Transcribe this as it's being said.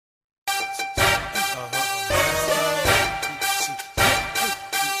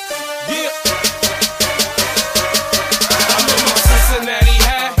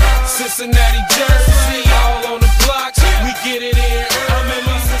Cincinnati jersey, all on the block. We get it in. I'm in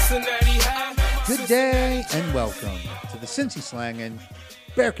my Cincinnati hat. Good day and welcome to the Cincy Slangin'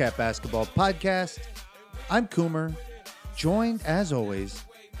 Bearcat Basketball Podcast. I'm Coomer, joined as always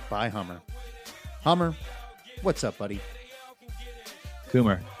by Hummer. Hummer, what's up, buddy?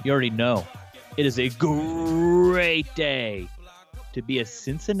 Coomer, you already know it is a great day to be a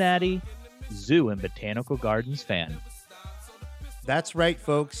Cincinnati Zoo and Botanical Gardens fan. That's right,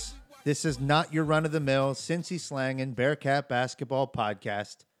 folks. This is not your run-of-the-mill Cincy Slangin' Bearcat Basketball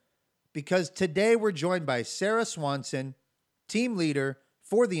Podcast, because today we're joined by Sarah Swanson, team leader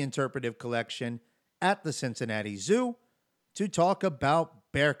for the interpretive collection at the Cincinnati Zoo, to talk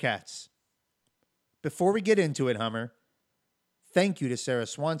about Bearcats. Before we get into it, Hummer, thank you to Sarah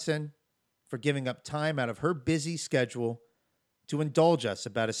Swanson for giving up time out of her busy schedule to indulge us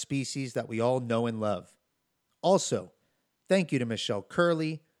about a species that we all know and love. Also, thank you to Michelle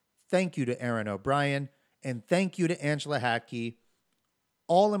Curley, thank you to Aaron O'Brien, and thank you to Angela Hackey,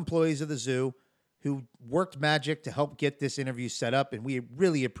 all employees of the zoo who worked magic to help get this interview set up, and we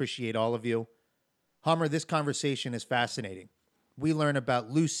really appreciate all of you. Hummer, this conversation is fascinating. We learn about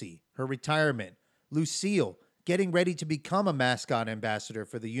Lucy, her retirement, Lucille, getting ready to become a mascot ambassador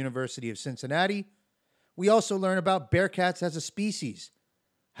for the University of Cincinnati. We also learn about Bearcats as a species.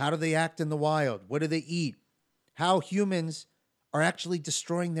 How do they act in the wild? What do they eat? How humans are actually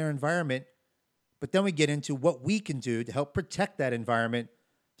destroying their environment. But then we get into what we can do to help protect that environment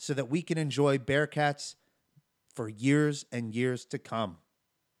so that we can enjoy Bearcats for years and years to come.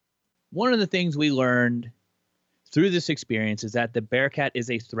 One of the things we learned through this experience is that the bearcat is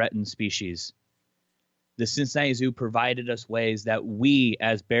a threatened species. The Cincinnati Zoo provided us ways that we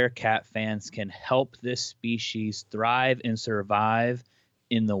as bearcat fans can help this species thrive and survive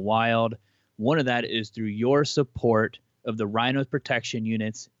in the wild. One of that is through your support of the rhino protection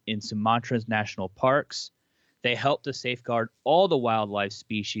units in Sumatra's national parks. They help to safeguard all the wildlife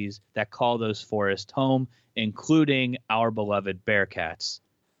species that call those forests home, including our beloved bearcats.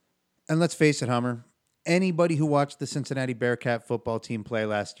 And let's face it, Hummer, anybody who watched the Cincinnati Bearcat football team play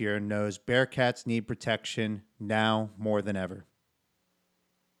last year knows Bearcats need protection now more than ever.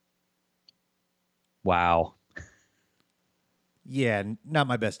 Wow. Yeah, not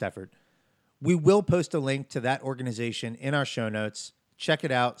my best effort. We will post a link to that organization in our show notes. Check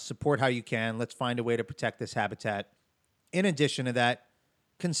it out. Support how you can. Let's find a way to protect this habitat. In addition to that,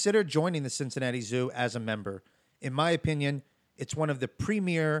 consider joining the Cincinnati Zoo as a member. In my opinion, it's one of the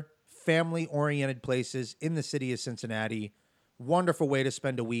premier family-oriented places in the city of Cincinnati. Wonderful way to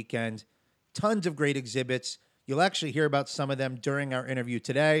spend a weekend. Tons of great exhibits. You'll actually hear about some of them during our interview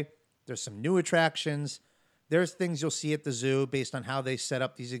today. There's some new attractions. There's things you'll see at the zoo based on how they set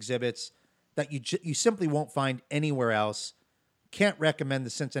up these exhibits that you simply won't find anywhere else. Can't recommend the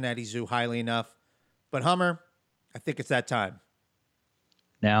Cincinnati Zoo highly enough. But Hummer, I think it's that time.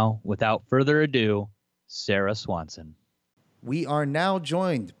 Now, without further ado, Sarah Swanson. We are now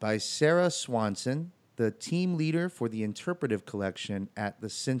joined by Sarah Swanson, the team leader for the interpretive collection at the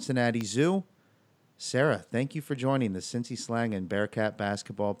Cincinnati Zoo. Sarah, thank you for joining the Cincy Slangin' Bearcat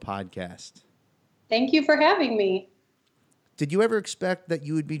Basketball Podcast. Thank you for having me. Did you ever expect that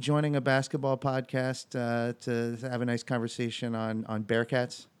you would be joining a basketball podcast to have a nice conversation on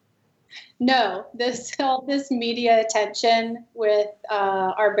Bearcats? No, all this media attention with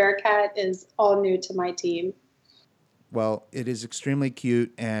our Bearcat is all new to my team. Well, it is extremely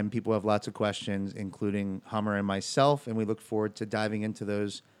cute, and people have lots of questions, including Hummer and myself, and we look forward to diving into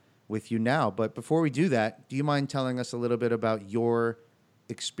those with you now. But before we do that, do you mind telling us a little bit about your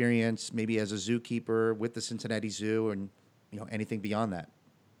experience, maybe as a zookeeper with the Cincinnati Zoo, and anything beyond that?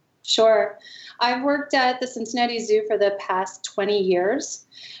 Sure. I've worked at the Cincinnati Zoo for the past 20 years.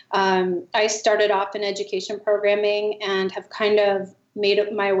 I started off in education programming and have kind of made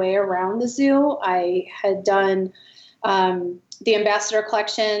my way around the zoo. I had done the ambassador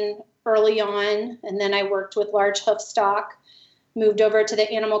collection early on, and then I worked with large hoof stock, moved over to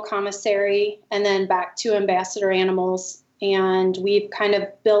the animal commissary, and then back to ambassador animals. And we've kind of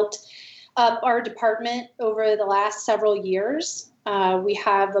built up our department over the last several years. We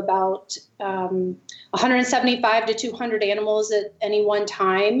have about 175 to 200 animals at any one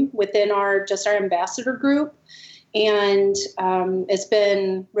time within our ambassador group. And it's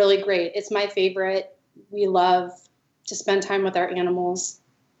been really great. It's my favorite. We love to spend time with our animals.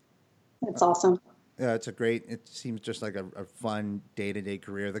 It's awesome. Yeah, it seems just like a fun day-to-day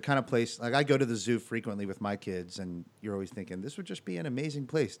career. The kind of place, like I go to the zoo frequently with my kids, and you're always thinking, this would just be an amazing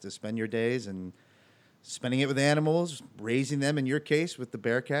place to spend your days, and spending it with animals, raising them, in your case, with the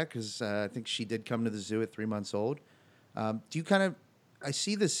Bearcat, because I think she did come to the zoo at 3 months old. Do you kind of I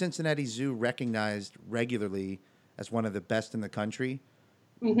see the Cincinnati Zoo recognized regularly as one of the best in the country.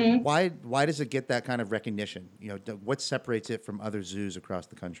 Mm-hmm. Why does it get that kind of recognition? What separates it from other zoos across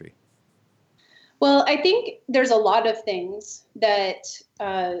the country? Well, I think there's a lot of things that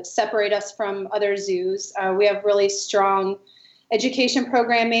separate us from other zoos. We have really strong education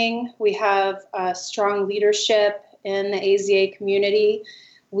programming. We have strong leadership in the AZA community.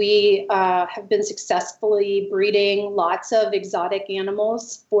 We have been successfully breeding lots of exotic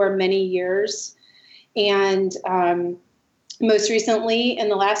animals for many years. And most recently, in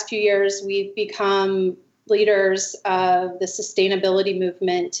the last few years, we've become leaders of the sustainability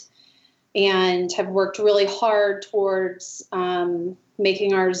movement and have worked really hard towards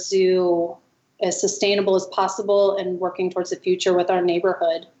making our zoo as sustainable as possible and working towards the future with our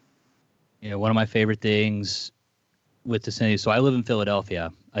neighborhood. Yeah, one of my favorite things with the Cincinnati. So I live in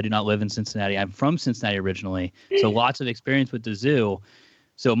Philadelphia. I do not live in Cincinnati. I'm from Cincinnati originally, so lots of experience with the zoo.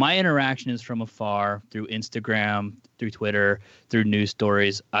 So my interaction is from afar through Instagram, through Twitter, through news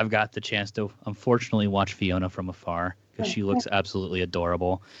stories. I've got the chance to, unfortunately, watch Fiona from afar because she looks absolutely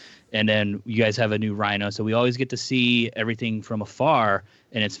adorable. And then you guys have a new rhino, so we always get to see everything from afar,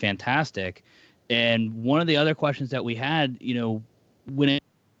 and it's fantastic. And one of the other questions that we had, when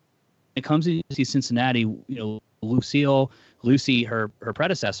it comes to Cincinnati, Lucy, her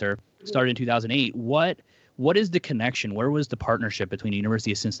predecessor, started in 2008. What is the connection? Where was the partnership between the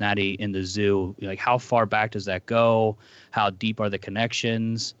University of Cincinnati and the zoo? Like, how far back does that go? How deep are the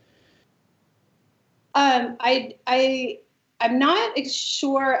connections? I'm not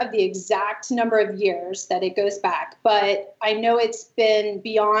sure of the exact number of years that it goes back, but I know it's been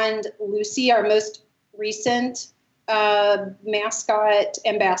beyond Lucy, our most recent mascot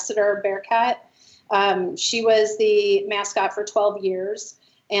ambassador, Bearcat. She was the mascot for 12 years.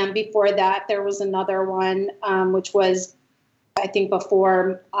 And before that, there was another one, which was, I think,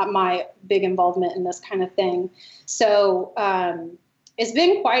 before my big involvement in this kind of thing. So it's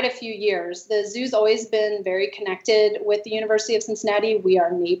been quite a few years. The zoo's always been very connected with the University of Cincinnati. We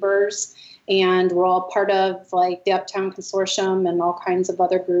are neighbors, and we're all part of the Uptown Consortium and all kinds of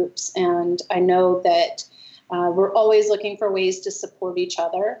other groups. And I know that we're always looking for ways to support each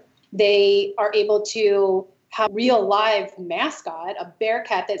other. They are able to have a real live mascot, a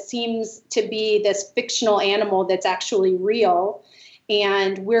bearcat that seems to be this fictional animal that's actually real.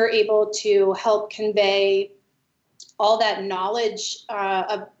 And we're able to help convey all that knowledge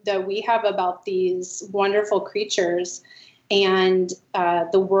that we have about these wonderful creatures and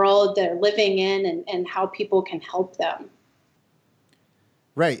the world they're living in and how people can help them.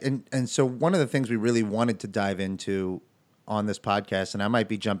 Right. And so one of the things we really wanted to dive into on this podcast, and I might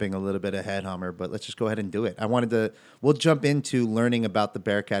be jumping a little bit ahead, Hummer, but let's just go ahead and do it. We'll jump into learning about the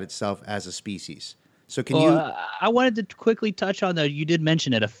bearcat itself as a species. So I wanted to quickly touch on you did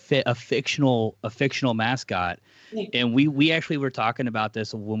mention it, a fictional mascot. Yeah. And we actually were talking about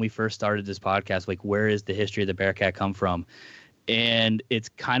this when we first started this podcast, like, where is the history of the bearcat come from? And it's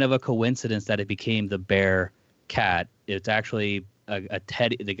kind of a coincidence that it became the Bearcat. It's actually a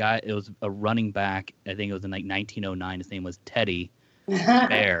Teddy, the guy, it was a running back. I think it was in 1909. His name was Teddy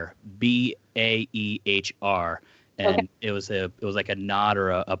Bear, Baehr. And okay. It was like a nod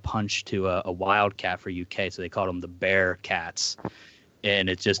or a punch to a wildcat for UK. So they called them the Bearcats. And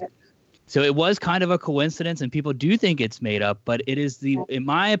it's just, so it was kind of a coincidence, and people do think it's made up, but it is in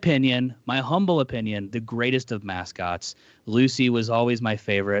my opinion, my humble opinion, the greatest of mascots. Lucy was always my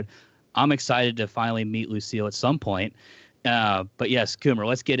favorite. I'm excited to finally meet Lucille at some point. But yes, Coomer,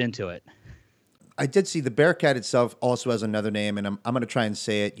 let's get into it. I did see the bearcat itself also has another name, and I'm going to try and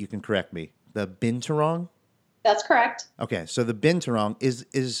say it. You can correct me. The binturong? That's correct. Okay, so the binturong,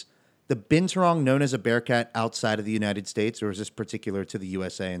 is the binturong known as a bearcat outside of the United States, or is this particular to the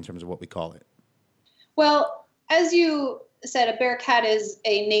USA in terms of what we call it? Well, as you said, a bearcat is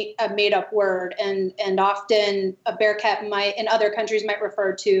a made-up word, and often a bearcat in other countries might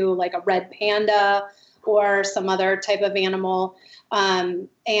refer to like a red panda or some other type of animal. And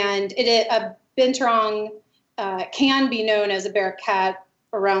a binturong can be known as a bearcat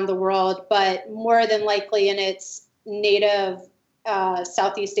around the world, but more than likely in its native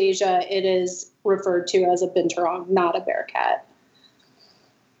Southeast Asia, it is referred to as a binturong, not a bearcat.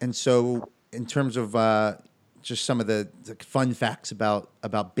 And so in terms of just some of the fun facts about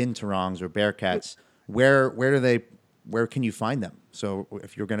binturongs or bearcats, where can you find them? So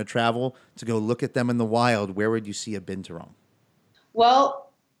if you're going to travel to go look at them in the wild, where would you see a binturong? Well,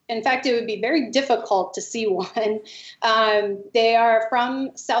 in fact, it would be very difficult to see one. They are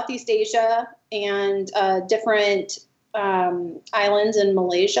from Southeast Asia and different islands in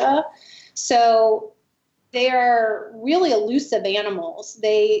Malaysia. So They are really elusive animals.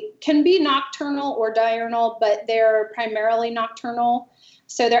 They can be nocturnal or diurnal, but they're primarily nocturnal.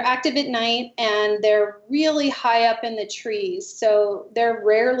 So they're active at night and they're really high up in the trees. So they're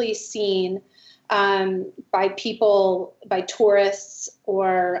rarely seen by people, by tourists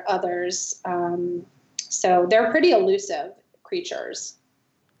or others. So they're pretty elusive creatures.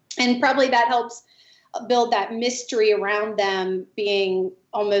 And probably that helps build that mystery around them being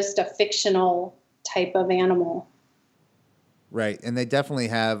almost a fictional type of animal. Right. And they definitely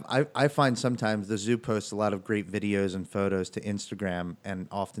have, I find sometimes the zoo posts a lot of great videos and photos to Instagram, and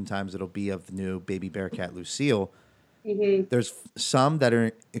oftentimes it'll be of the new baby bear cat, Lucille. Mm-hmm. There's some that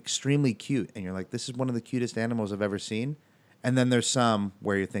are extremely cute, and you're like, this is one of the cutest animals I've ever seen. And then there's some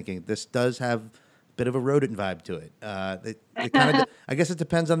where you're thinking, this does have a bit of a rodent vibe to it. It kind of, I guess it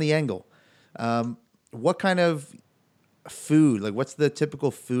depends on the angle. What kind of food, like what's the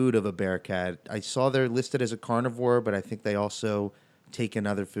typical food of a bear cat? I saw they're listed as a carnivore, but I think they also take in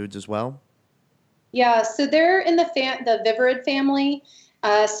other foods as well. Yeah, so they're in the viverrid family.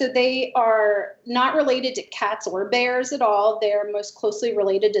 So they are not related to cats or bears at all. They're most closely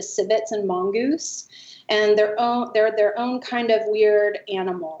related to civets and mongoose, and they're their own kind of weird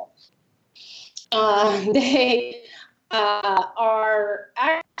animal. They are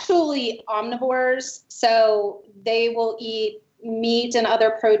actually omnivores, so they will eat meat and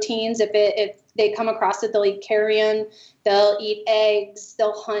other proteins. If they come across it, they'll eat carrion, they'll eat eggs,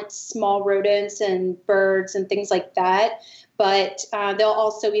 they'll hunt small rodents and birds and things like that. But they'll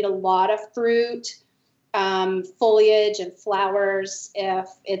also eat a lot of fruit, foliage, and flowers if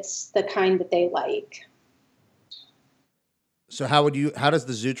it's the kind that they like. So how does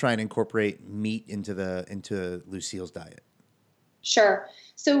the zoo try and incorporate meat into Lucille's diet? Sure.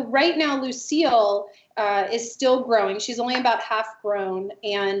 So right now, Lucille is still growing. She's only about half grown,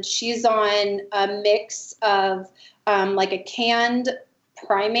 and she's on a mix of like a canned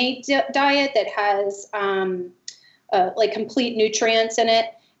primate diet that has like complete nutrients in it,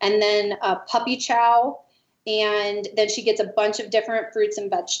 and then a puppy chow, and then she gets a bunch of different fruits and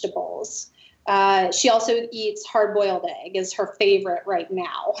vegetables. She also eats hard-boiled egg is her favorite right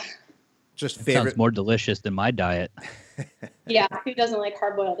now. Just that favorite. Sounds more delicious than my diet. Yeah, who doesn't like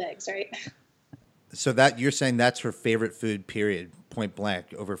hard-boiled eggs, right? So that you're saying that's her favorite food, period, point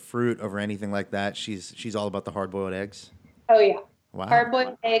blank, over fruit, over anything like that. She's all about the hard-boiled eggs. Oh yeah. Wow.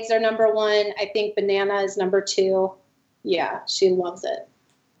 Hard-boiled eggs are number one. I think banana is number two. Yeah, she loves it.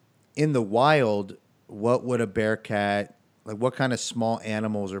 In the wild, what would a bear cat, like what kind of small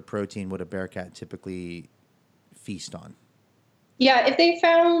animals or protein would a bear cat typically feast on? Yeah, if they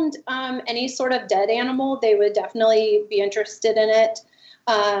found any sort of dead animal, they would definitely be interested in it.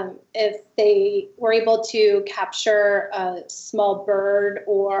 If they were able to capture a small bird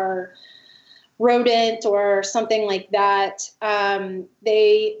or rodent or something like that,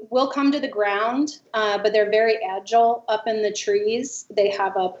 they will come to the ground, but they're very agile up in the trees. They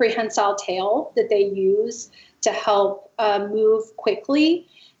have a prehensile tail that they use to help move quickly.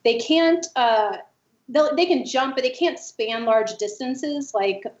 They can't. They can jump, but they can't span large distances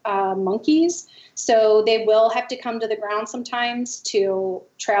like monkeys. So they will have to come to the ground sometimes to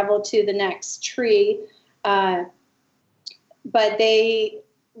travel to the next tree. But they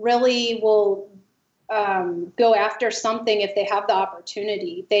really will go after something if they have the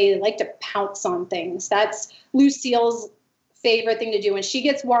opportunity. They like to pounce on things. That's Lucille's favorite thing to do. When she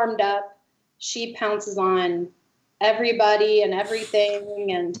gets warmed up, she pounces on everybody and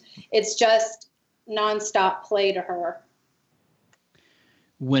everything. And it's just nonstop play to her.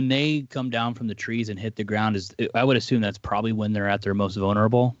 When they come down from the trees and hit the ground, I would assume that's probably when they're at their most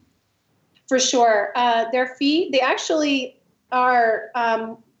vulnerable. For sure. Their feet, they actually are,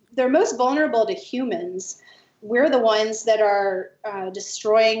 they're most vulnerable to humans. We're the ones that are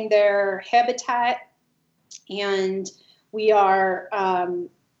destroying their habitat, and we are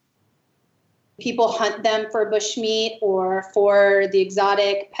people hunt them for bushmeat or for the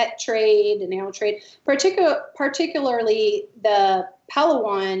exotic pet trade and animal trade, particularly the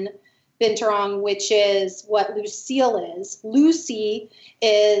Palawan binturong, which is what Lucille is. Lucy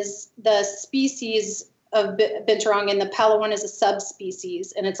is the species of binturong, and the Palawan is a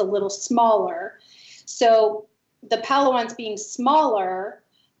subspecies, and it's a little smaller. So the Palawans being smaller,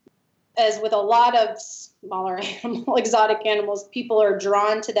 as with a lot of smaller exotic animals, people are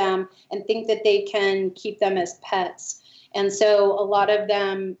drawn to them and think that they can keep them as pets. And so a lot of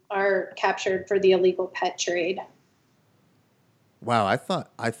them are captured for the illegal pet trade. Wow, I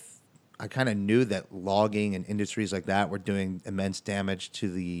kind of knew that logging and industries like that were doing immense damage to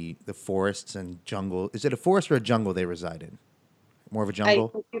the forests and jungle. Is it a forest or a jungle they reside in? more of a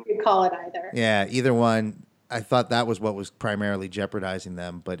jungle? You could call it either. Yeah, either one. I thought that was what was primarily jeopardizing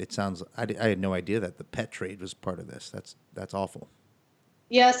them, but it sounds I had no idea that the pet trade was part of this. That's awful.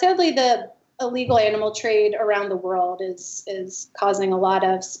 Yeah, sadly, the illegal animal trade around the world is causing a lot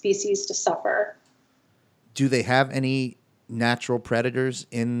of species to suffer. Do they have any natural predators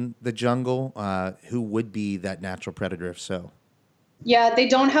in the jungle? Who would be that natural predator if so? Yeah, they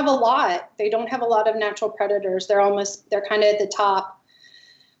don't have a lot. They don't have a lot of natural predators. They're kind of at the top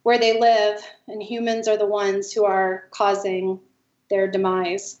where they live, and humans are the ones who are causing their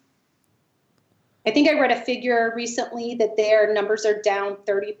demise. I think I read a figure recently that their numbers are down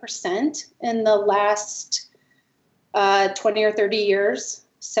 30% in the last 20 or 30 years.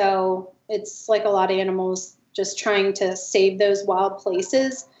 So it's like a lot of animals just trying to save those wild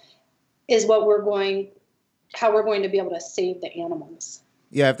places is how we're going to be able to save the animals.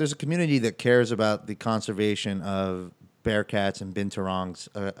 Yeah, if there's a community that cares about the conservation of bearcats and binturongs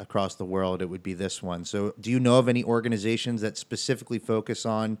across the world, it would be this one. So do you know of any organizations that specifically focus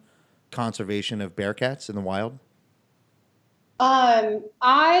on conservation of bearcats in the wild?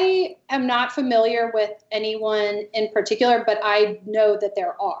 I am not familiar with anyone in particular, but I know that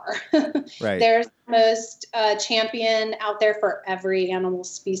there are. Right. There's the most champion out there for every animal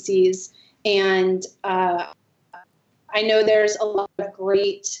species. And I know there's a lot of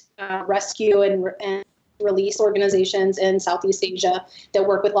great rescue and release organizations in Southeast Asia that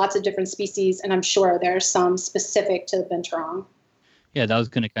work with lots of different species. And I'm sure there's some specific to the binturong. Yeah, that was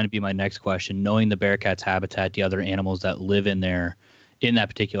going to kind of be my next question. Knowing the bearcat's habitat, the other animals that live in that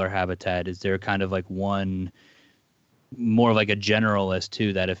particular habitat, is there kind of like one more of like a generalist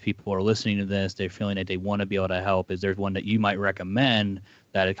too, that if people are listening to this, they're feeling that they want to be able to help? Is there one that you might recommend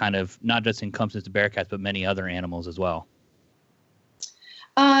that it kind of not just encompasses the bearcats, but many other animals as well?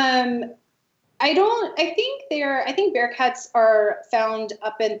 I think bearcats are found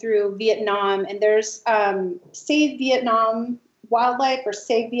up and through Vietnam, and there's Save Vietnam Wildlife or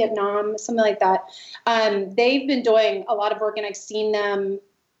Save Vietnam, something like that. They've been doing a lot of work, and I've seen them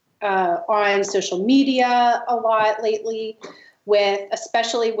on social media a lot lately,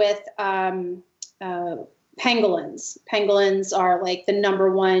 especially with pangolins. Pangolins are like the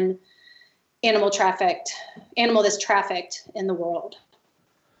number one animal that's trafficked in the world.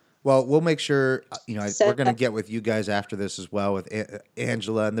 Well, we'll make sure, we're going to get with you guys after this as well with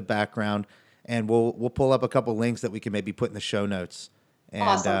Angela in the background, and we'll pull up a couple links that we can maybe put in the show notes, and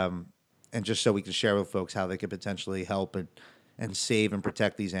Awesome. And just so we can share with folks how they could potentially help and save and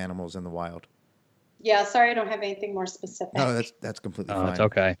protect these animals in the wild. Yeah, sorry, I don't have anything more specific. No, that's completely fine. That's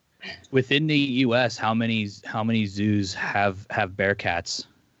okay. Within the U.S., how many zoos have bearcats?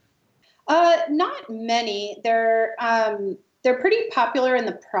 Not many. They're pretty popular in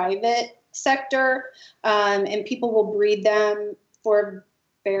the private sector, and people will breed them for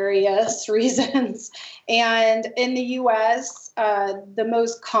various reasons. And in the U.S., the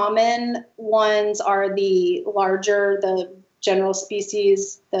most common ones are the general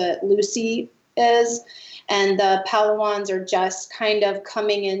species that Lucy is, and the Palawans are just kind of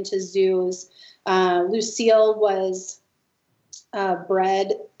coming into zoos. Lucille was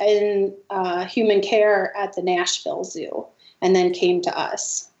bred in human care at the Nashville Zoo, and then came to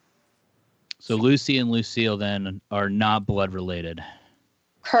us. So Lucy and Lucille then are not blood related.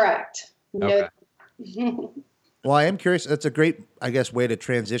 Correct. Okay. No. Well, I am curious. That's a great, I guess, way to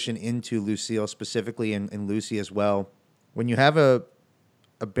transition into Lucille specifically and Lucy as well. When you have a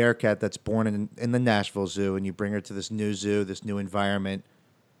bearcat that's born in the Nashville Zoo and you bring her to this new zoo, this new environment,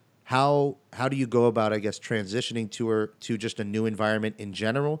 how do you go about, I guess, transitioning to her to just a new environment in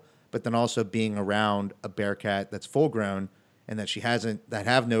general, but then also being around a bearcat that's full grown and that that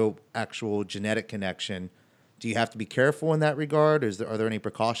have no actual genetic connection? Do you have to be careful in that regard? Are there any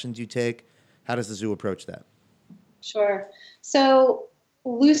precautions you take? How does the zoo approach that? Sure. So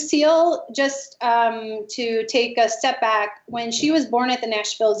Lucille, just to take a step back, when she was born at the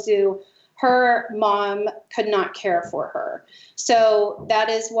Nashville Zoo, her mom could not care for her. So that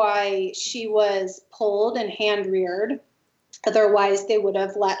is why she was pulled and hand-reared. Otherwise, they would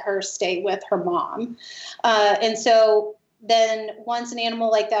have let her stay with her mom. And so then once an animal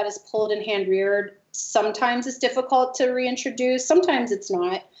like that is pulled and hand-reared, sometimes it's difficult to reintroduce, sometimes it's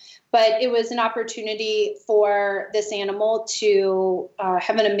not. But it was an opportunity for this animal to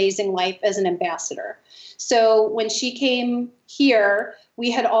have an amazing life as an ambassador. So when she came here,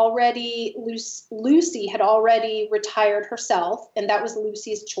 Lucy had already retired herself, and that was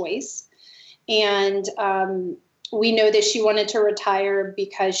Lucy's choice. And we know that she wanted to retire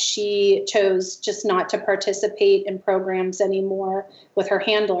because she chose just not to participate in programs anymore with her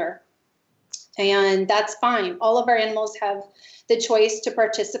handler. And that's fine. All of our animals have the choice to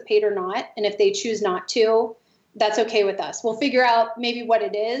participate or not. And if they choose not to, that's okay with us. We'll figure out maybe what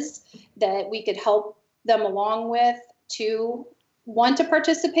it is that we could help them along with to want to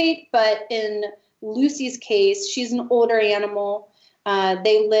participate. But in Lucy's case, she's an older animal.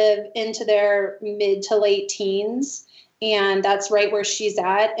 They live into their mid to late teens, and that's right where she's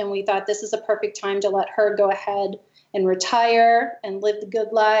at. And we thought this is a perfect time to let her go ahead and retire and live the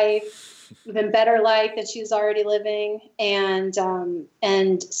good life, even better life that she's already living, and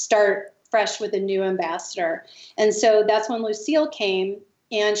start fresh with a new ambassador. And so that's when Lucille came,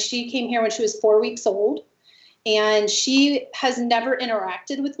 and she came here when she was 4 weeks old, and she has never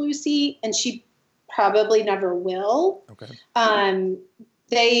interacted with Lucy, and she probably never will. Okay.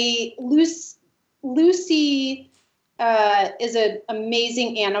 Lucy is an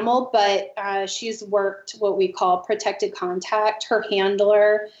amazing animal, but she's worked what we call protected contact. Her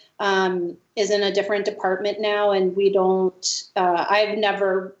handler is in a different department now, and we don't, I've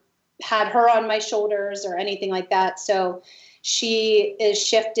never had her on my shoulders or anything like that. So she is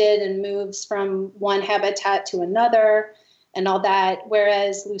shifted and moves from one habitat to another and all that.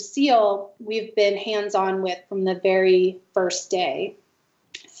 Whereas Lucille, we've been hands-on with from the very first day,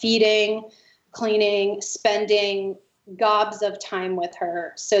 feeding, cleaning, spending gobs of time with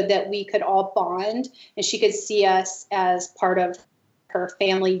her so that we could all bond and she could see us as part of her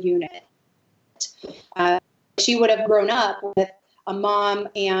family unit. She would have grown up with a mom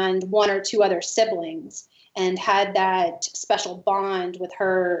and one or two other siblings and had that special bond with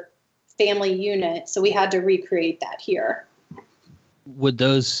her family unit. So we had to recreate that here. Would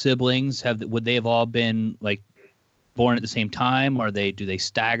those siblings would they have all been like born at the same time, or do they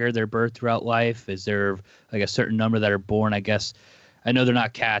stagger their birth throughout life? Is there like a certain number that are born? I guess I know they're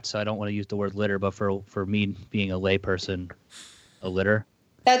not cats, so I don't want to use the word litter, but for me being a layperson, a litter.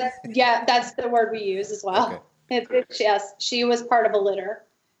 That's the word we use as well. Okay. Yes, she was part of a litter.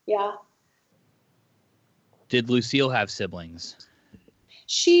 Yeah. Did Lucille have siblings?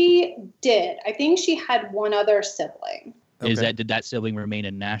 She did. I think she had one other sibling. Okay. Did that sibling remain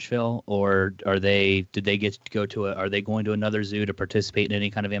in Nashville, or are they going to another zoo to participate in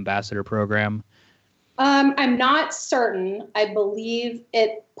any kind of ambassador program? I'm not certain. I believe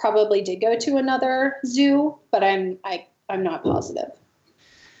it probably did go to another zoo, but I'm not positive.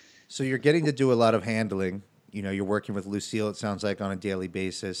 So you're getting to do a lot of handling. You know, you're working with Lucille, it sounds like, on a daily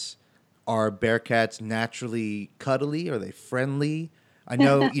basis. Are Bearcats naturally cuddly? Are they friendly? I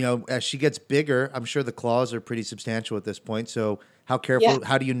know, as she gets bigger, I'm sure the claws are pretty substantial at this point. So how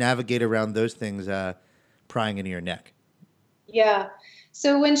do you navigate around those things prying into your neck? Yeah.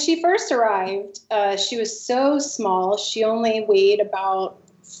 So when she first arrived, she was so small. She only weighed about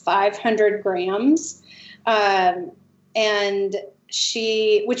 500 grams. And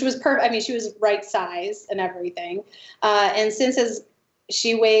which was perfect. I mean, she was right size and everything. And since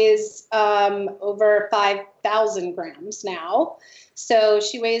she weighs over 5,000 grams now. So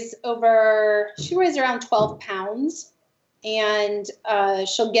she weighs around 12 pounds, and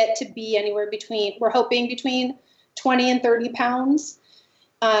she'll get to be we're hoping between 20 and 30 pounds.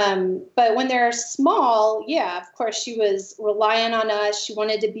 But when they're small, yeah, of course, she was relying on us. She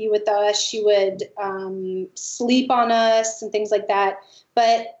wanted to be with us. She would sleep on us and things like that.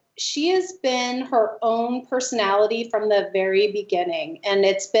 But she has been her own personality from the very beginning, and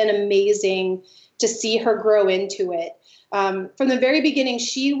it's been amazing to see her grow into it. From the very beginning,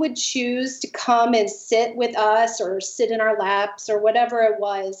 she would choose to come and sit with us or sit in our laps or whatever it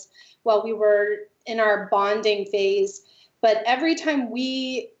was while we were in our bonding phase. But every time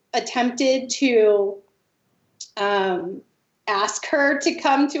we attempted to ask her to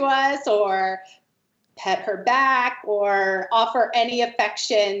come to us or pet her back or offer any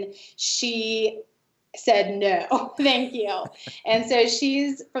affection, she said no, thank you. And so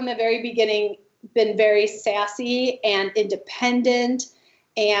she's, from the very beginning, been very sassy and independent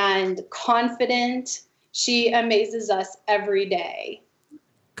and confident. She amazes us every day.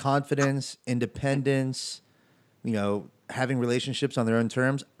 Confidence, independence, having relationships on their own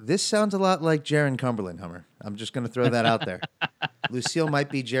terms. This sounds a lot like Jaron Cumberland, Hummer. I'm just going to throw that out there. Lucille might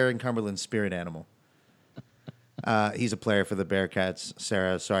be Jaron Cumberland's spirit animal. He's a player for the Bearcats.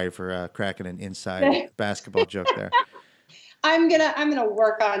 Sarah, sorry for cracking an inside basketball joke there. I'm gonna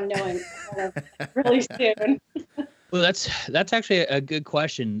work on knowing really soon. Well, that's actually a good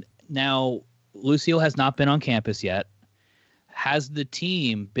question. Now, Lucille has not been on campus yet. Has the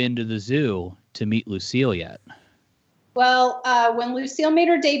team been to the zoo to meet Lucille yet? Well, when Lucille made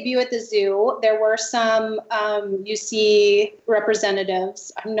her debut at the zoo, there were some UC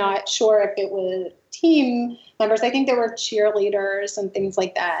representatives. I'm not sure if it team members. I think there were cheerleaders and things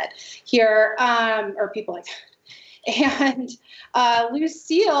like that here, or people like that. And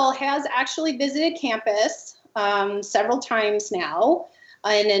Lucille has actually visited campus several times now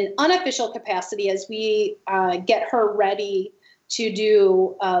in an unofficial capacity as we get her ready to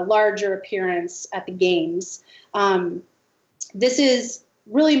do a larger appearance at the games. This is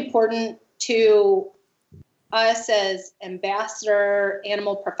really important to us as ambassador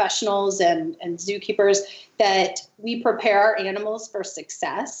animal professionals and zookeepers, that we prepare our animals for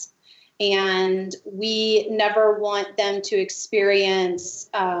success. And we never want them to experience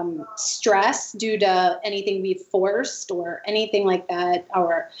stress due to anything we've forced or anything like that,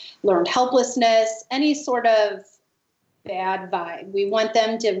 or learned helplessness, any sort of bad vibe. We want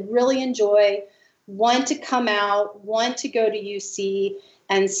them to really enjoy, want to come out, want to go to UC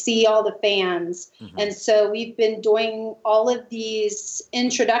and see all the fans. Mm-hmm. And so we've been doing all of these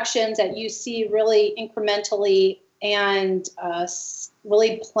introductions at UC really incrementally and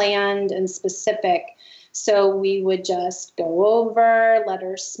really planned and specific. So we would just go over, let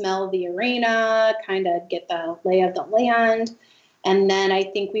her smell the arena, kind of get the lay of the land. And then I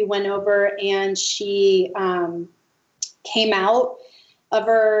think we went over and she came out of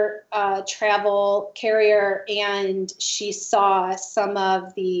her travel carrier and she saw some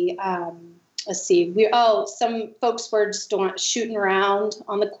of the, some folks were just shooting around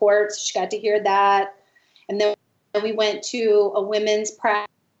on the court. So she got to hear that. And then we went to a women's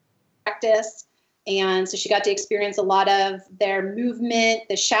practice. And so she got to experience a lot of their movement,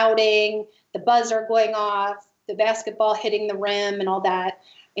 the shouting, the buzzer going off, the basketball hitting the rim and all that.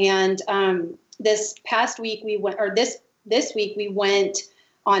 And this week we went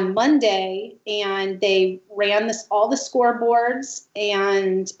on Monday and they ran all the scoreboards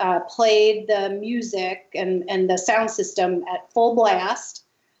and played the music and the sound system at full blast.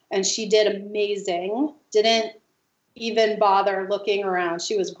 And she did amazing. Didn't even bother looking around.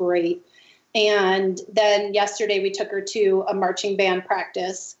 She was great. And then yesterday we took her to a marching band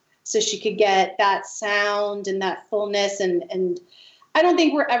practice so she could get that sound and that fullness. And I don't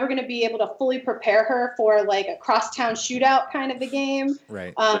think we're ever going to be able to fully prepare her for like a crosstown shootout kind of a game.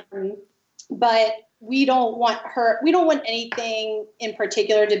 Right. But we don't want anything in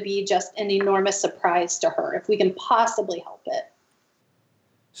particular to be just an enormous surprise to her if we can possibly help it.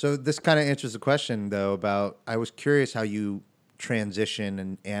 So this kind of answers the question, though, about I was curious how you transition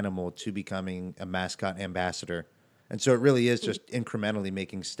an animal to becoming a mascot ambassador. And so it really is just incrementally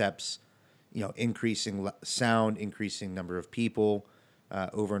making steps, increasing sound, increasing number of people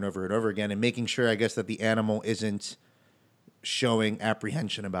over and over and over again, and making sure, I guess, that the animal isn't showing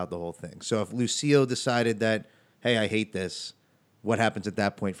apprehension about the whole thing. So if Lucille decided that, hey, I hate this, what happens at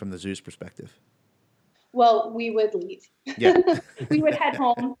that point from the zoo's perspective? Well, we would leave. Yeah. We would head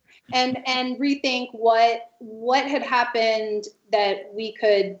home and rethink what had happened that we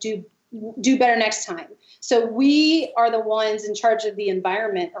could do better next time. So we are the ones in charge of the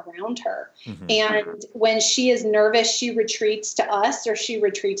environment around her. Mm-hmm. And when she is nervous, she retreats to us or she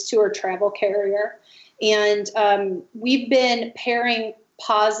retreats to her travel carrier. And we've been pairing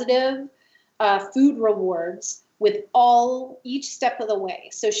positive food rewards with each step of the way.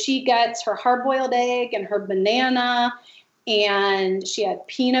 So she gets her hard-boiled egg and her banana, and she had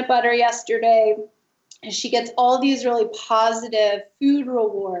peanut butter yesterday. And she gets all these really positive food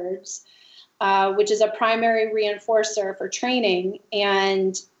rewards, which is a primary reinforcer for training.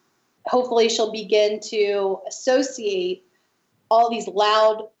 And hopefully she'll begin to associate all these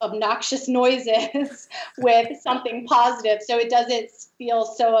loud, obnoxious noises with something positive. So it doesn't feel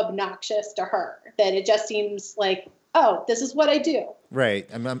so obnoxious to her that it just seems like, oh, this is what I do. Right.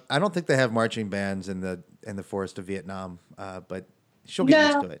 I don't think they have marching bands in the forest of Vietnam, but she'll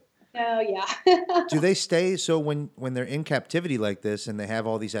get used to it. No, yeah. Do they stay? So when they're in captivity like this and they have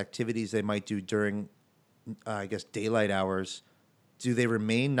all these activities they might do during, I guess, daylight hours, do they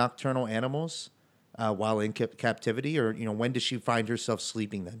remain nocturnal animals while in captivity? Or, when does she find herself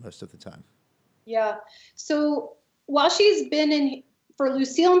sleeping then most of the time? Yeah. So while she's been for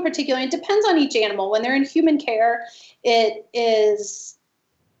Lucille in particular, it depends on each animal. When they're in human care, it is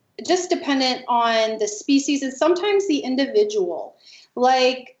just dependent on the species and sometimes the individual.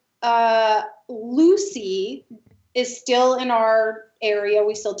 Like Lucy is still in our area.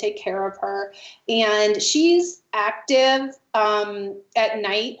 We still take care of her. And she's active at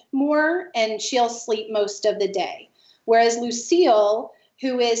night more, and she'll sleep most of the day. Whereas Lucille,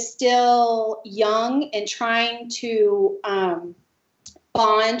 who is still young and trying to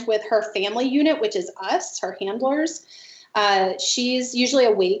bond with her family unit, which is us, her handlers, she's usually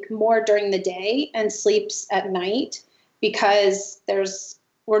awake more during the day and sleeps at night because there's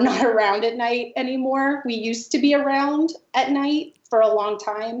we're not around at night anymore. We used to be around at night for a long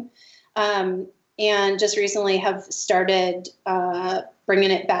time, and just recently have started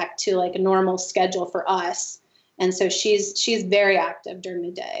bringing it back to like a normal schedule for us. And so she's very active during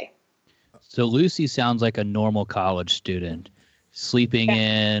the day. So Lucy sounds like a normal college student, sleeping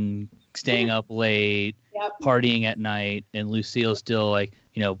in, staying up late, Yep. partying at night, and Lucille's still like,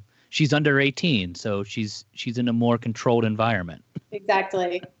 she's under 18, so she's in a more controlled environment.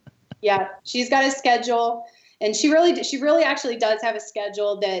 Exactly. Yeah, she's got a schedule, and she really actually does have a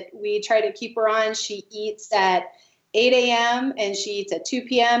schedule that we try to keep her on. She eats at 8 a.m. and she eats at 2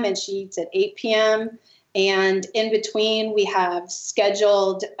 p.m. and she eats at 8 p.m. And in between, we have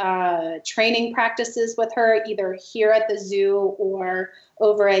scheduled training practices with her, either here at the zoo or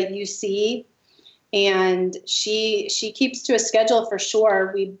over at UC. And she keeps to a schedule for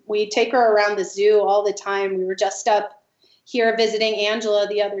sure. We take her around the zoo all the time. We were just up here visiting Angela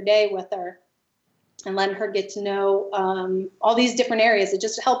the other day with her and letting her get to know all these different areas. It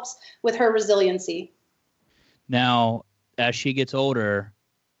just helps with her resiliency. Now, as she gets older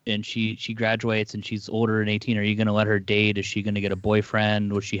and she graduates and she's older than 18, are you going to let her date? Is she going to get a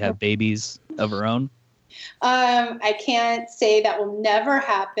boyfriend? Will she have babies of her own? I can't say that will never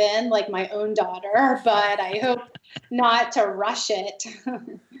happen like my own daughter, but I hope not to rush it.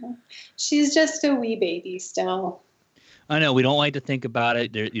 She's just a wee baby still. I know we don't like to think about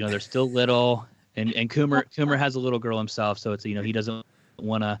it. They're still little, and Coomer has a little girl himself, so it's he doesn't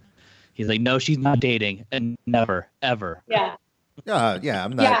want to. He's like, no, she's not dating, and never, ever. Yeah. Yeah,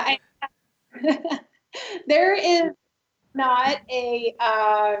 I'm not. Yeah. There is not a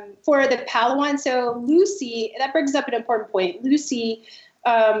for the Palawan. So Lucy, that brings up an important point. Lucy,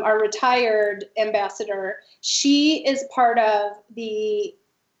 our retired ambassador, she is part of the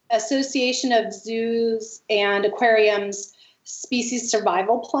Association of Zoos and Aquariums species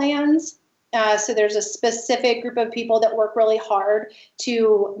survival plans. So there's a specific group of people that work really hard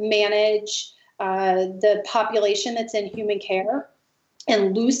to manage the population that's in human care.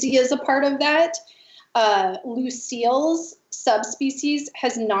 And Lucy is a part of that. Lucille's subspecies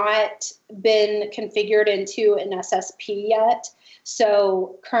has not been configured into an SSP yet.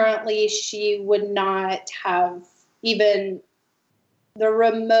 So currently she would not have even the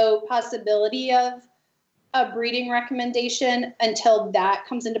remote possibility of a breeding recommendation until that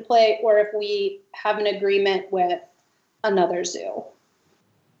comes into play, or if we have an agreement with another zoo.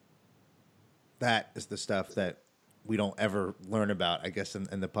 That is the stuff that we don't ever learn about, I guess,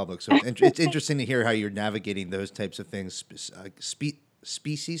 in the public. So it's interesting to hear how you're navigating those types of things,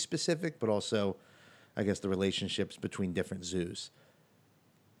 species specific, but also, I guess, the relationships between different zoos.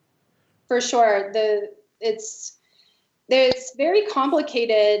 For sure. It's very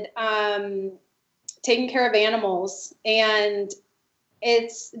complicated taking care of animals, and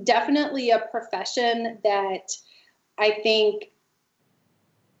it's definitely a profession that I think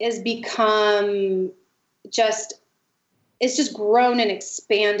has become it's just grown and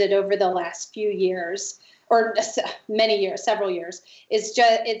expanded over the last few years, or many years, several years.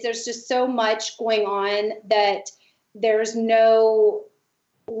 There's just so much going on that there's no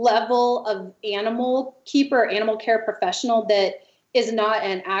level of animal keeper, animal care professional that is not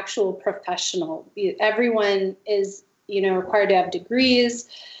an actual professional. Everyone is, required to have degrees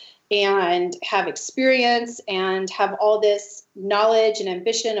and have experience and have all this knowledge and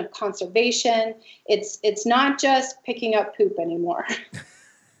ambition of conservation. It's not just picking up poop anymore.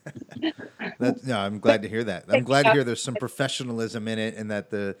 I'm glad to hear that. I'm glad to hear there's some professionalism in it and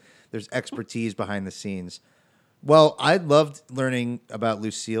that there's expertise behind the scenes. Well, I loved learning about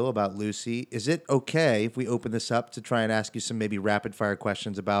Lucille, about Lucy. Is it okay if we open this up to try and ask you some maybe rapid fire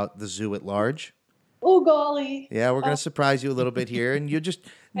questions about the zoo at large? Oh, golly. Yeah, we're going to surprise you a little bit here. And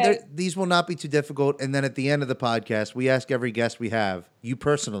these will not be too difficult. And then at the end of the podcast, we ask every guest we have, you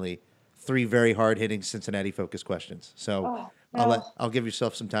personally, 3 very hard-hitting Cincinnati-focused questions. So I'll give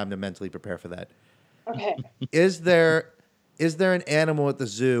yourself some time to mentally prepare for that. Okay. Is there an animal at the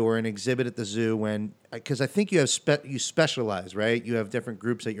zoo or an exhibit at the zoo because I think you have you specialize, right? You have different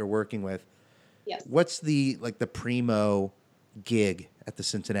groups that you're working with. Yes. What's the primo gig at the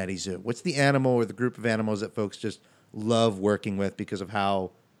Cincinnati Zoo? What's the animal or the group of animals that folks just love working with because of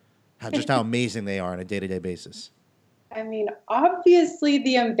how amazing they are on a day-to-day basis? I mean, obviously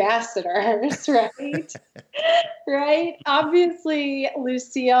the ambassadors, right? Right? Obviously,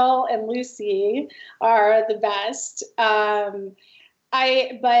 Lucille and Lucy are the best. But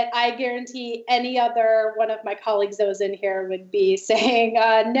I guarantee any other one of my colleagues that was in here would be saying,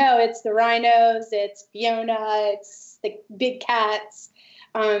 no, it's the rhinos, it's Fiona, it's the big cats.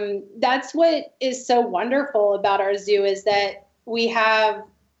 That's what is so wonderful about our zoo, is that we have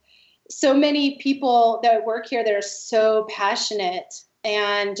so many people that work here that are so passionate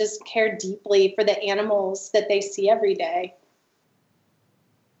and just care deeply for the animals that they see every day.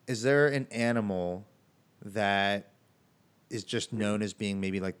 Is there an animal that is just known as being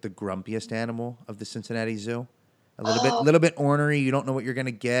maybe like the grumpiest animal of the Cincinnati Zoo? A little bit ornery. You don't know what you're going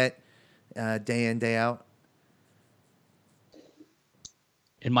to get day in, day out.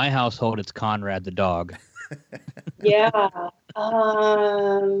 In my household, it's Conrad the dog. Yeah.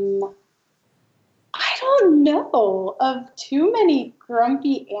 I don't know of too many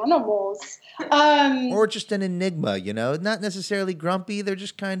grumpy animals. Or just an enigma, you know, not necessarily grumpy. They're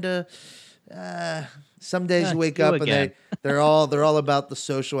just kind of, some days you wake up and they're all about the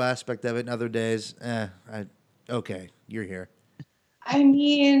social aspect of it. And other days, okay, you're here. I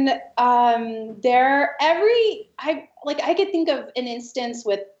mean, I could think of an instance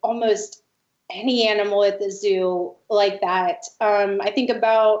with almost any animal at the zoo like that. I think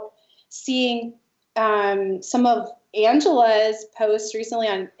about seeing some of Angela's posts recently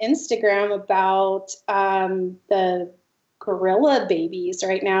on Instagram about the gorilla babies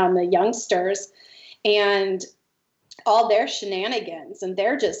right now and the youngsters and all their shenanigans, and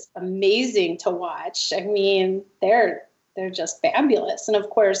they're just amazing to watch. I mean, they're just fabulous. And of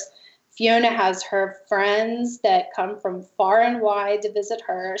course, Fiona has her friends that come from far and wide to visit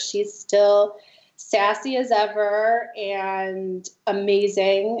her. She's still sassy as ever and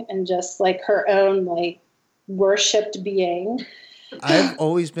amazing and just like her own like worshipped being. I've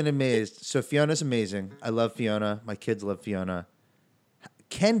always been amazed. So Fiona's amazing. I love Fiona. My kids love Fiona.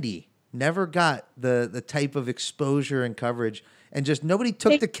 Kendi never got the type of exposure and coverage, and just nobody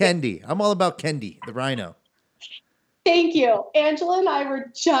took to Kendi. I'm all about Kendi, the rhino. Thank you. Angela and I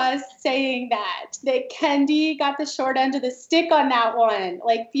were just saying that Kendi got the short end of the stick on that one.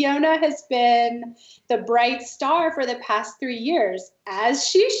 Like, Fiona has been the bright star for the past 3 years, as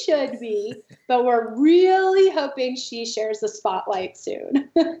she should be, but we're really hoping she shares the spotlight soon.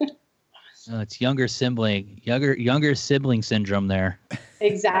 It's younger sibling syndrome there.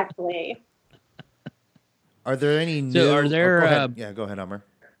 Exactly. Are there any new? So are there? Go ahead. Yeah, go ahead, Umar.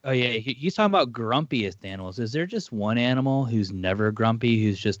 Oh yeah, he's talking about grumpiest animals. Is there just one animal who's never grumpy,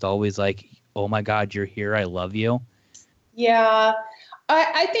 who's just always like, "Oh my God, you're here, I love you"? Yeah,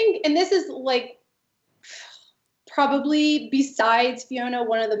 I think, and this is like probably besides Fiona,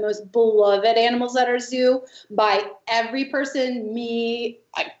 one of the most beloved animals at our zoo by every person, me,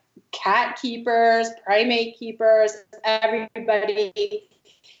 like cat keepers, primate keepers, everybody.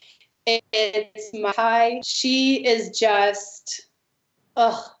 It's Mai. She is just,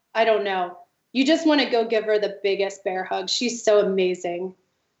 I don't know. You just want to go give her the biggest bear hug. She's so amazing.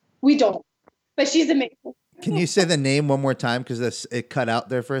 We don't, but she's amazing. Can you say the name one more time? Because it cut out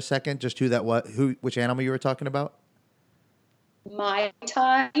there for a second. Just which animal you were talking about? Mai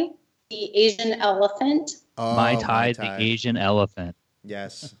Tai, the Asian elephant. Oh, Mai Tai, the Asian elephant.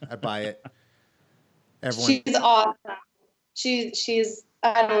 Yes, I buy it. She's awesome. She's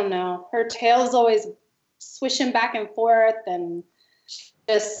I don't know. Her tail's always swishing back and forth, and she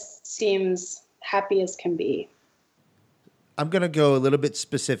just seems happy as can be. I'm going to go a little bit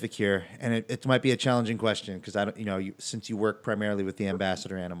specific here, and it might be a challenging question because I don't, since you work primarily with the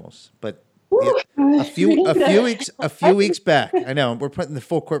ambassador animals, but a few weeks back, I know we're putting the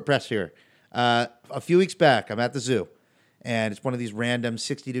full court press here. A few weeks back, I'm at the zoo, and it's one of these random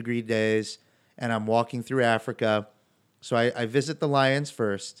 60-degree days, and I'm walking through Africa. So I visit the lions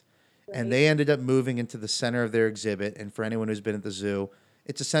first, and they ended up moving into the center of their exhibit. And for anyone who's been at the zoo,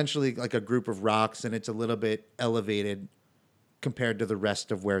 it's essentially like a group of rocks, and it's a little bit elevated compared to the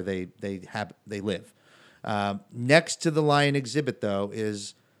rest of where they live. Next to the lion exhibit, though,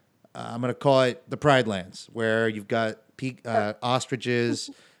 is I'm going to call it the Pride Lands, where you've got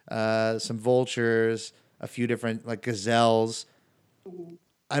ostriches, some vultures, a few different like gazelles.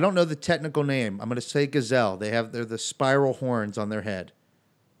 I don't know the technical name. I'm going to say gazelle. They're the spiral horns on their head.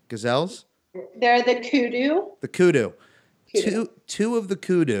 Gazelles? They're the kudu. The kudu. Two of the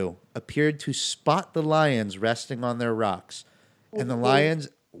kudu appeared to spot the lions resting on their rocks. And the lions,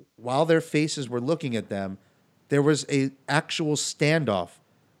 while their faces were looking at them, there was a actual standoff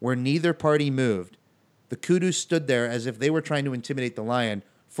where neither party moved. The kudu stood there as if they were trying to intimidate the lion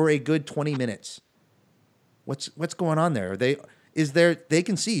for a good 20 minutes. What's going on there? They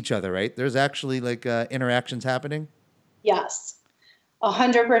can see each other, right? There's actually like interactions happening. Yes,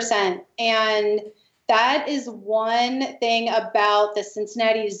 100%. And that is one thing about the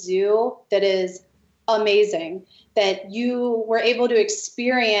Cincinnati Zoo that is amazing, that you were able to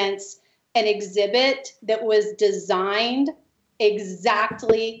experience an exhibit that was designed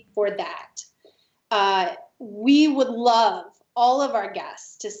exactly for that. We would love all of our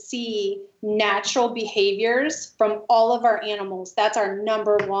guests to see natural behaviors from all of our animals. That's our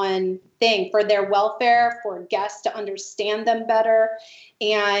number one thing for their welfare, for guests to understand them better.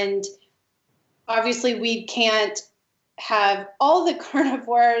 And obviously we can't have all the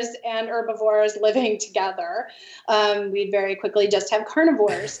carnivores and herbivores living together. We'd very quickly just have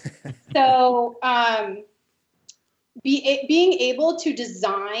carnivores. So being able to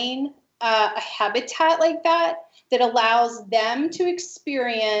design a habitat like that allows them to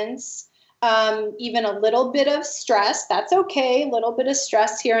experience even a little bit of stress. That's okay, a little bit of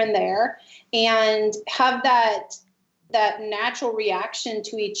stress here and there, and have that natural reaction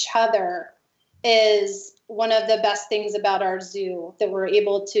to each other is one of the best things about our zoo, that we're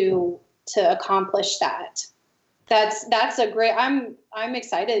able to accomplish that. That's a great. I'm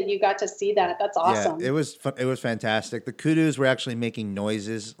excited that you got to see that. That's awesome. Yeah, it was fun. It was fantastic. The kudus were actually making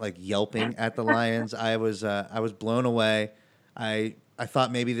noises, like yelping at the lions. I was blown away. I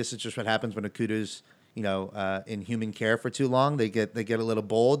thought maybe this is just what happens when a kudu's, in human care for too long. They get a little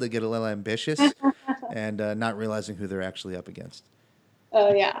bold, they get a little ambitious, and not realizing who they're actually up against.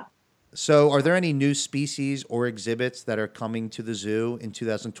 Oh yeah. So, are there any new species or exhibits that are coming to the zoo in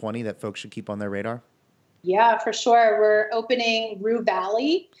 2020 that folks should keep on their radar? Yeah, for sure. We're opening Rue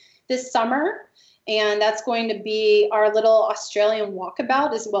Valley this summer, and that's going to be our little Australian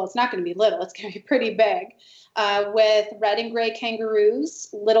walkabout as well. It's not going to be little, it's going to be pretty big. With red and gray kangaroos,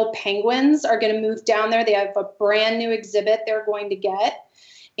 little penguins are going to move down there. They have a brand new exhibit they're going to get,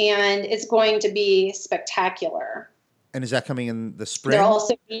 and it's going to be spectacular. And is that coming in the spring? There'll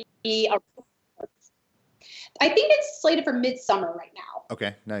also be I think it's slated for midsummer right now.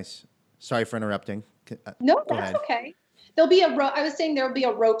 Okay, nice. Sorry for interrupting. No, that's okay. There'll be I was saying there will be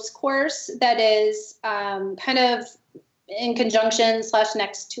a ropes course that is kind of in conjunction /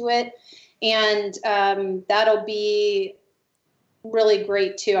 next to it. And that'll be really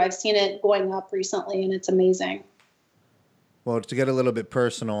great too. I've seen it going up recently and it's amazing. Well, to get a little bit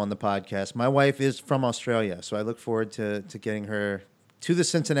personal on the podcast, my wife is from Australia, so I look forward to getting her to the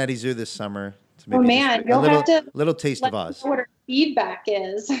Cincinnati Zoo this summer. To maybe you'll have to little taste of Oz. Know what her feedback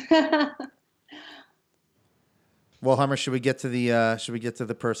is. Well, Hummer, should we get to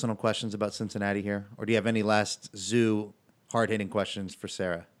the personal questions about Cincinnati here, or do you have any last zoo hard-hitting questions for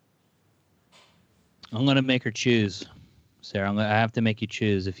Sarah? I'm going to make her choose, Sarah. I have to make you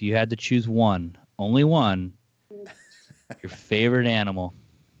choose. If you had to choose one, only one, your favorite animal.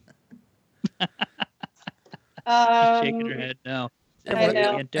 Shaking her head no.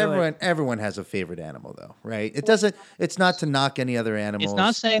 Everyone has a favorite animal, though, right? It's not to knock any other animals. It's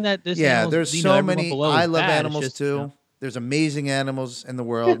not saying that this. Yeah, there's so many. I love bad. animals too. There's amazing animals in the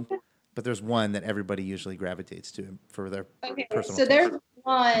world, but there's one that everybody usually gravitates to for their personal. So there's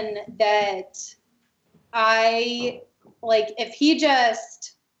one that I like. If he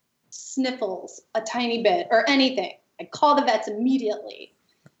just sniffles a tiny bit or anything, I call the vets immediately.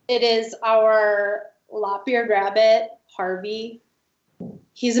 It is our lop-eared rabbit, Harvey.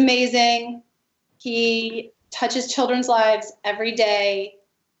 He's amazing. He touches children's lives every day,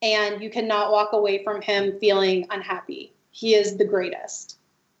 and you cannot walk away from him feeling unhappy. He is the greatest.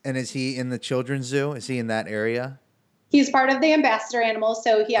 And is he in the children's zoo? Is he in that area? He's part of the ambassador animals,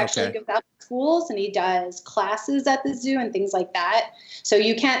 so he actually goes out to schools and he does classes at the zoo and things like that. So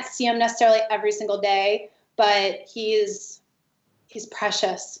you can't see him necessarily every single day, but he's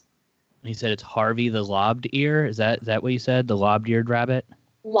precious. He said it's Harvey the lobbed ear. Is that what you said? The lobbed-eared rabbit?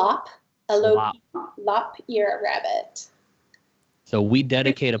 Lop-eared rabbit. So we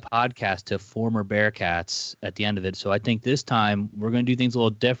dedicate a podcast to former Bearcats at the end of it. So I think this time we're going to do things a little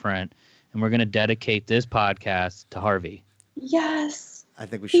different, and we're going to dedicate this podcast to Harvey. Yes. I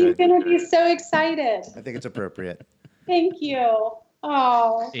think we should. He's going to be so excited. I think it's appropriate. Thank you.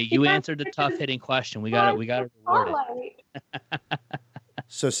 Oh. Hey, you answered the tough-hitting question. We got to reward it.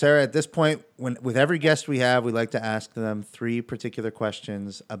 So, Sarah, at this point, with every guest we have, we like to ask them 3 particular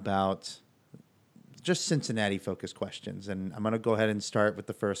questions about just Cincinnati-focused questions. And I'm going to go ahead and start with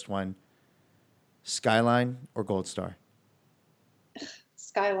the first one. Skyline or Gold Star?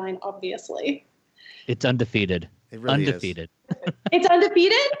 Skyline, obviously. It's undefeated. It really undefeated. Is. It's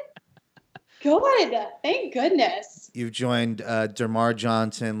undefeated? Good. Thank goodness. You've joined Dermar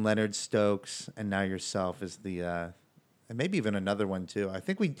Johnson, Leonard Stokes, and now yourself is the... and maybe even another one too. I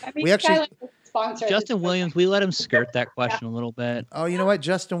think we actually Justin Williams. We let him skirt that question a little bit. Oh, you know what,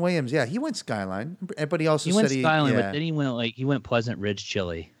 Justin Williams? Yeah, he went Skyline, but he also went Skyline, but then he went Pleasant Ridge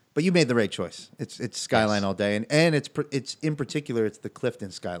Chili. But you made the right choice. It's Skyline all day, and it's in particular it's the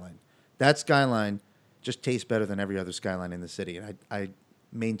Clifton Skyline. That Skyline just tastes better than every other Skyline in the city, and I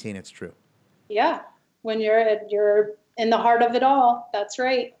maintain it's true. Yeah, when you're in the heart of it all. That's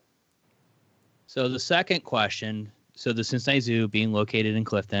right. So the second question, so the Cincinnati Zoo being located in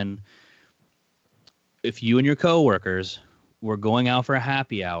Clifton, if you and your coworkers were going out for a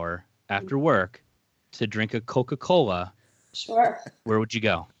happy hour after work to drink a Coca-Cola, Sure. where would you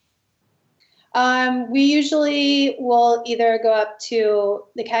go? We usually will either go up to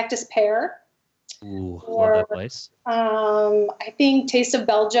the Cactus Pear. Ooh, Or, love that place. I think Taste of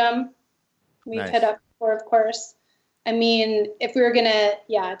Belgium. We've Nice. hit up for, of course. I mean, if we were gonna,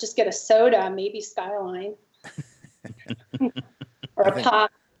 just get a soda, maybe Skyline or a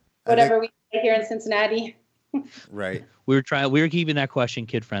pop, whatever we get here in Cincinnati. Right. We were keeping that question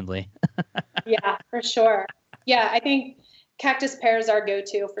kid friendly. Yeah, for sure. Yeah, I think Cactus Pear is our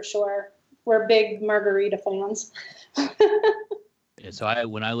go-to for sure. We're big margarita fans. So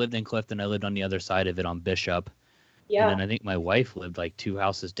when I lived in Clifton, I lived on the other side of it on Bishop. Yeah. And then I think my wife lived like 2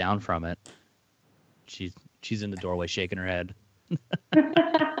 houses down from it. She's in the doorway shaking her head.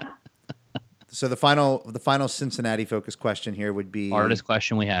 So the final Cincinnati focused question here would be Hardest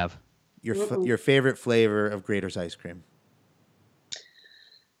question we have. your favorite flavor of Grater's ice cream.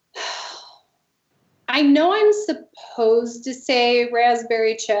 I know I'm supposed to say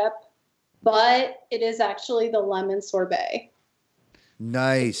raspberry chip, but it is actually the lemon sorbet.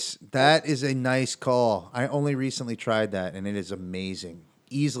 Nice. That is a nice call. I only recently tried that, and it is amazing.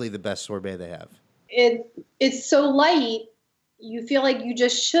 Easily the best sorbet they have. It's so light, you feel like you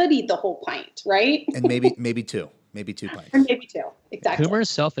just should eat the whole pint, right? And maybe two pints. Or maybe two, exactly. Coomer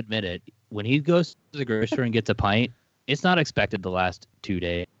self-admitted, when he goes to the grocery store and gets a pint, it's not expected to last 2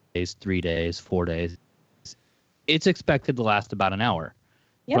 days, 3 days, 4 days. It's expected to last about an hour.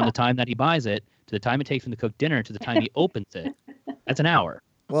 Yeah. From the time that he buys it to the time it takes him to cook dinner to the time he opens it. That's an hour.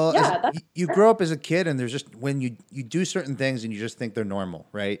 Well, Yeah, you grow up as a kid, and there's just when you do certain things and you just think they're normal,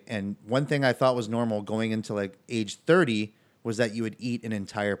 right? And one thing I thought was normal going into like age 30 was that you would eat an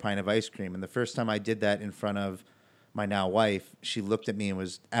entire pint of ice cream. And the first time I did that in front of my now wife, she looked at me and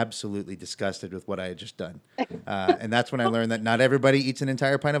was absolutely disgusted with what I had just done. And that's when I learned that not everybody eats an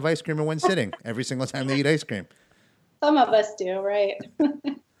entire pint of ice cream in one sitting every single time they eat ice cream. Some of us do, right?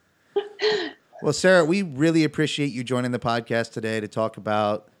 Well, Sarah, we really appreciate you joining the podcast today to talk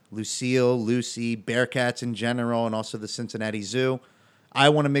about Lucille, Lucy, Bearcats in general, and also the Cincinnati Zoo. I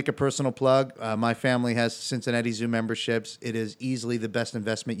want to make a personal plug. My family has Cincinnati Zoo memberships. It is easily the best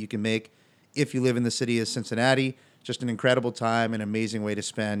investment you can make if you live in the city of Cincinnati. Just an incredible time, an amazing way to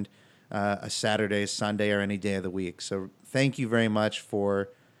spend a Saturday, Sunday, or any day of the week. So thank you very much for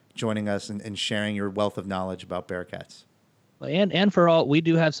joining us and sharing your wealth of knowledge about Bearcats. And for all, we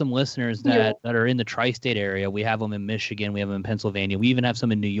do have some listeners that are in the tri-state area. We have them in Michigan. We have them in Pennsylvania. We even have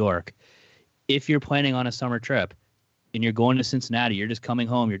some in New York. If you're planning on a summer trip and you're going to Cincinnati, you're just coming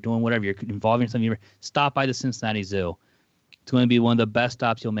home, you're doing whatever, you're involving something, stop by the Cincinnati Zoo. It's going to be one of the best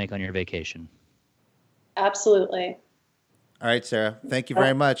stops you'll make on your vacation. Absolutely. All right, Sarah. Thank you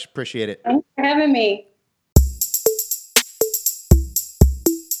very much. Appreciate it. Thanks for having me.